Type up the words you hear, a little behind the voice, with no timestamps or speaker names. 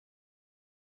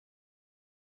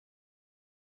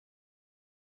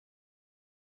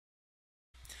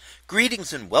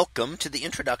Greetings and welcome to the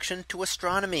introduction to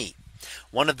astronomy.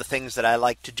 One of the things that I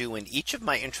like to do in each of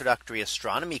my introductory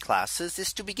astronomy classes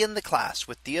is to begin the class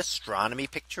with the astronomy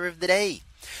picture of the day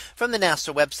from the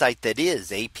NASA website, that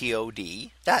is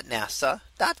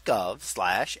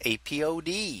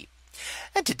apod.nasa.gov/apod.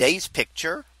 And today's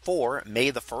picture for May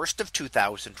the 1st of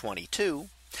 2022.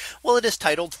 Well, it is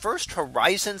titled First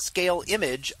Horizon Scale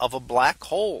Image of a Black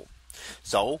Hole.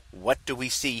 So what do we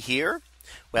see here?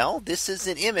 Well, this is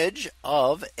an image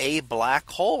of a black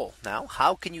hole. Now,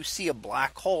 how can you see a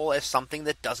black hole as something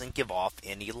that doesn't give off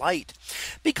any light?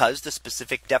 Because the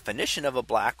specific definition of a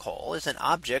black hole is an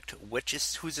object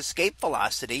whose escape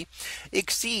velocity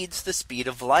exceeds the speed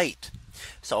of light.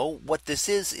 So what this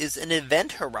is an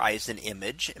event horizon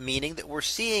image, meaning that we're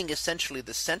seeing essentially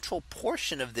the central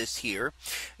portion of this here.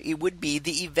 It would be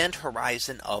the event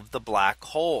horizon of the black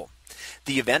hole.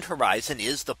 The event horizon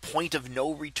is the point of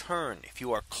no return. If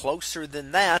you are closer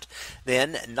than that,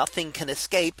 then nothing can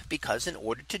escape, because in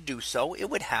order to do so, it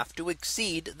would have to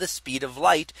exceed the speed of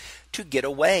light to get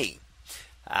away.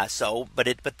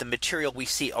 But the material we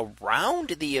see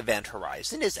around the event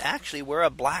horizon is actually where a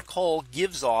black hole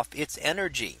gives off its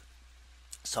energy.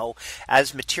 So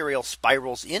as material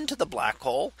spirals into the black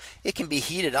hole, it can be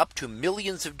heated up to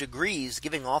millions of degrees,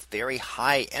 giving off very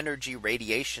high energy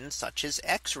radiation such as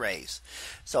X-rays.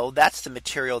 So that's the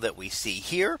material that we see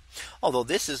here. Although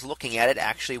this is looking at it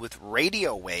actually with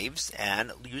radio waves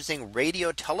and using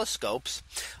radio telescopes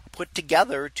put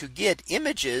together to get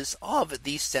images of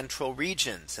these central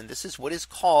regions. And this is what is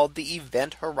called the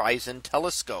Event Horizon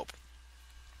Telescope.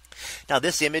 Now,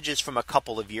 this image is from a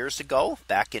couple of years ago,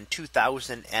 back in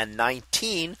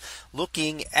 2019,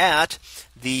 looking at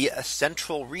the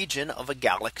central region of a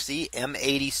galaxy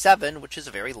M87, which is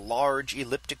a very large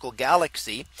elliptical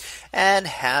galaxy and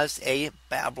has a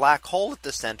black hole at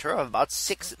the center of about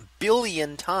 6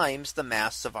 billion times the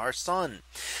mass of our sun.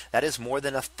 That is more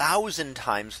than 1,000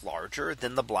 times larger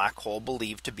than the black hole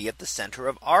believed to be at the center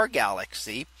of our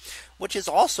galaxy, which has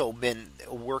also been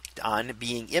worked on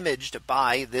being imaged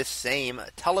by this same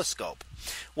telescope,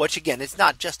 which again is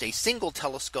not just a single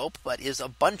telescope, but is a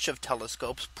bunch of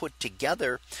telescopes put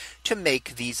together to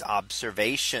make these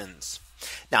observations.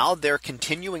 Now they're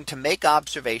continuing to make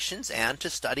observations and to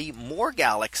study more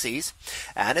galaxies.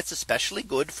 And it's especially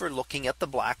good for looking at the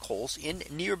black holes in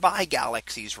nearby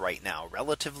galaxies right now,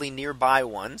 relatively nearby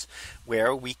ones,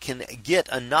 where we can get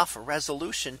enough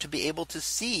resolution to be able to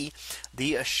see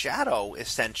the shadow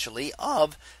essentially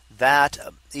of that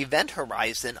event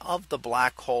horizon of the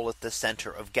black hole at the center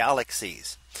of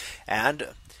galaxies. And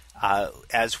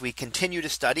as we continue to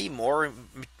study, more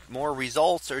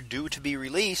results are due to be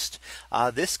released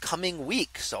this coming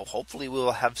week. So hopefully we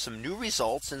will have some new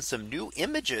results and some new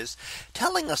images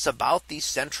telling us about these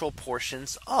central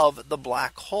portions of the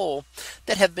black hole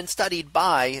that have been studied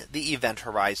by the Event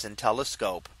Horizon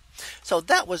Telescope. So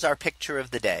that was our picture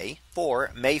of the day for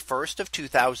May 1st of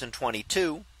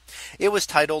 2022. It was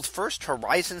titled First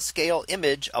Horizon Scale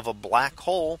Image of a Black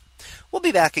Hole. We'll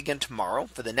be back again tomorrow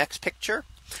for the next picture,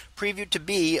 previewed to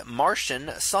be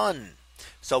Martian Sun.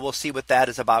 So we'll see what that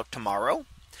is about tomorrow.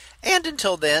 And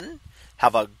until then,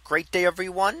 have a great day,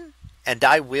 everyone, and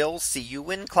I will see you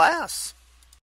in class.